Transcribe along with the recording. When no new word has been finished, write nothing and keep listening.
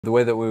The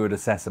way that we would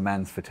assess a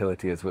man's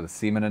fertility is with a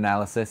semen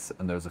analysis,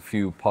 and there's a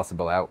few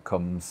possible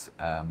outcomes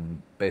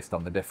based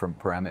on the different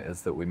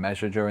parameters that we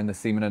measure during the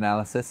semen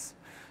analysis.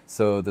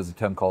 So there's a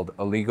term called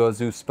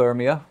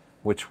oligozoospermia,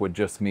 which would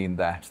just mean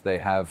that they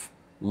have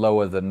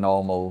lower than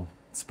normal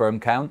sperm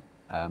count.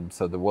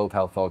 So the World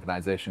Health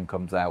Organization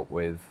comes out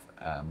with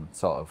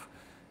sort of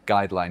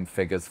guideline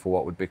figures for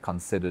what would be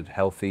considered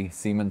healthy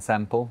semen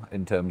sample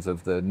in terms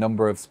of the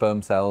number of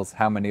sperm cells,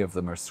 how many of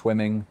them are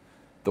swimming,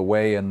 the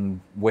way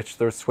in which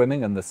they're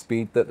swimming and the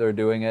speed that they're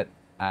doing it,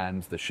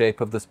 and the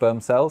shape of the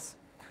sperm cells.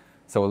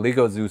 So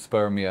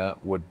oligozoospermia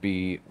would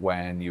be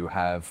when you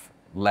have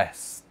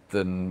less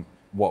than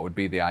what would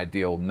be the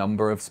ideal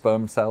number of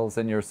sperm cells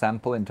in your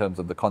sample in terms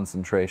of the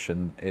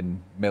concentration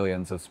in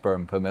millions of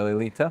sperm per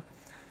milliliter.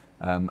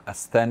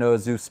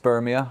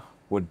 Asthenozoospermia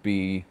would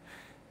be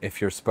if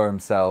your sperm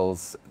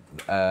cells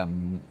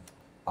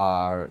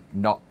are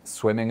not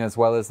swimming as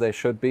well as they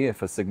should be,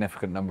 if a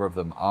significant number of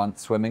them aren't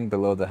swimming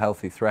below the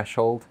healthy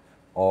threshold,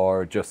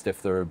 or just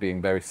if they're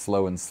being very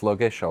slow and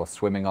sluggish or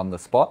swimming on the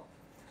spot.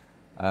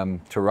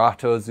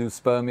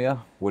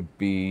 Teratozoospermia would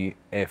be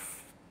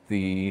if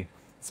the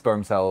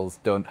sperm cells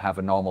don't have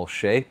a normal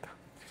shape.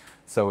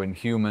 So in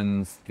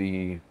humans,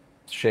 the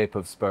shape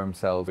of sperm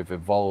cells, we've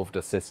evolved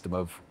a system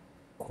of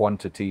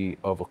quantity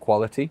over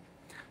quality.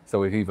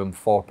 So if even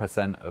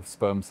 4% of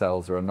sperm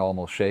cells are a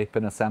normal shape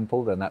in a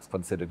sample, then that's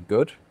considered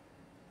good.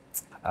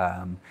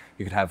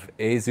 You could have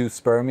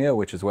azoospermia,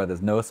 which is where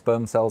there's no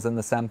sperm cells in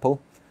the sample,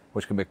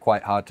 which can be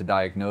quite hard to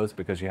diagnose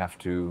because you have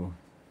to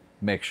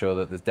make sure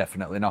that there's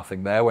definitely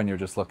nothing there when you're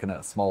just looking at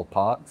a small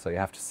part. So you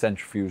have to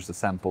centrifuge the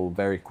sample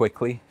very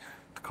quickly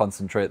to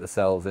concentrate the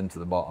cells into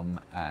the bottom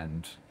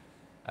and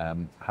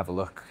have a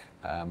look.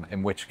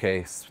 In which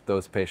case,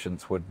 those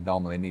patients would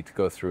normally need to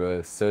go through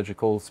a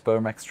surgical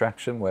sperm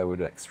extraction where we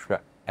would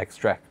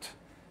extract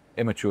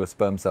immature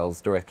sperm cells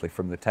directly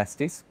from the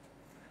testes.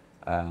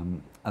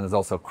 And there's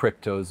also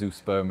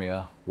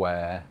cryptozoospermia,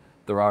 where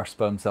there are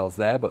sperm cells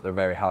there, but they're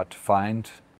very hard to find.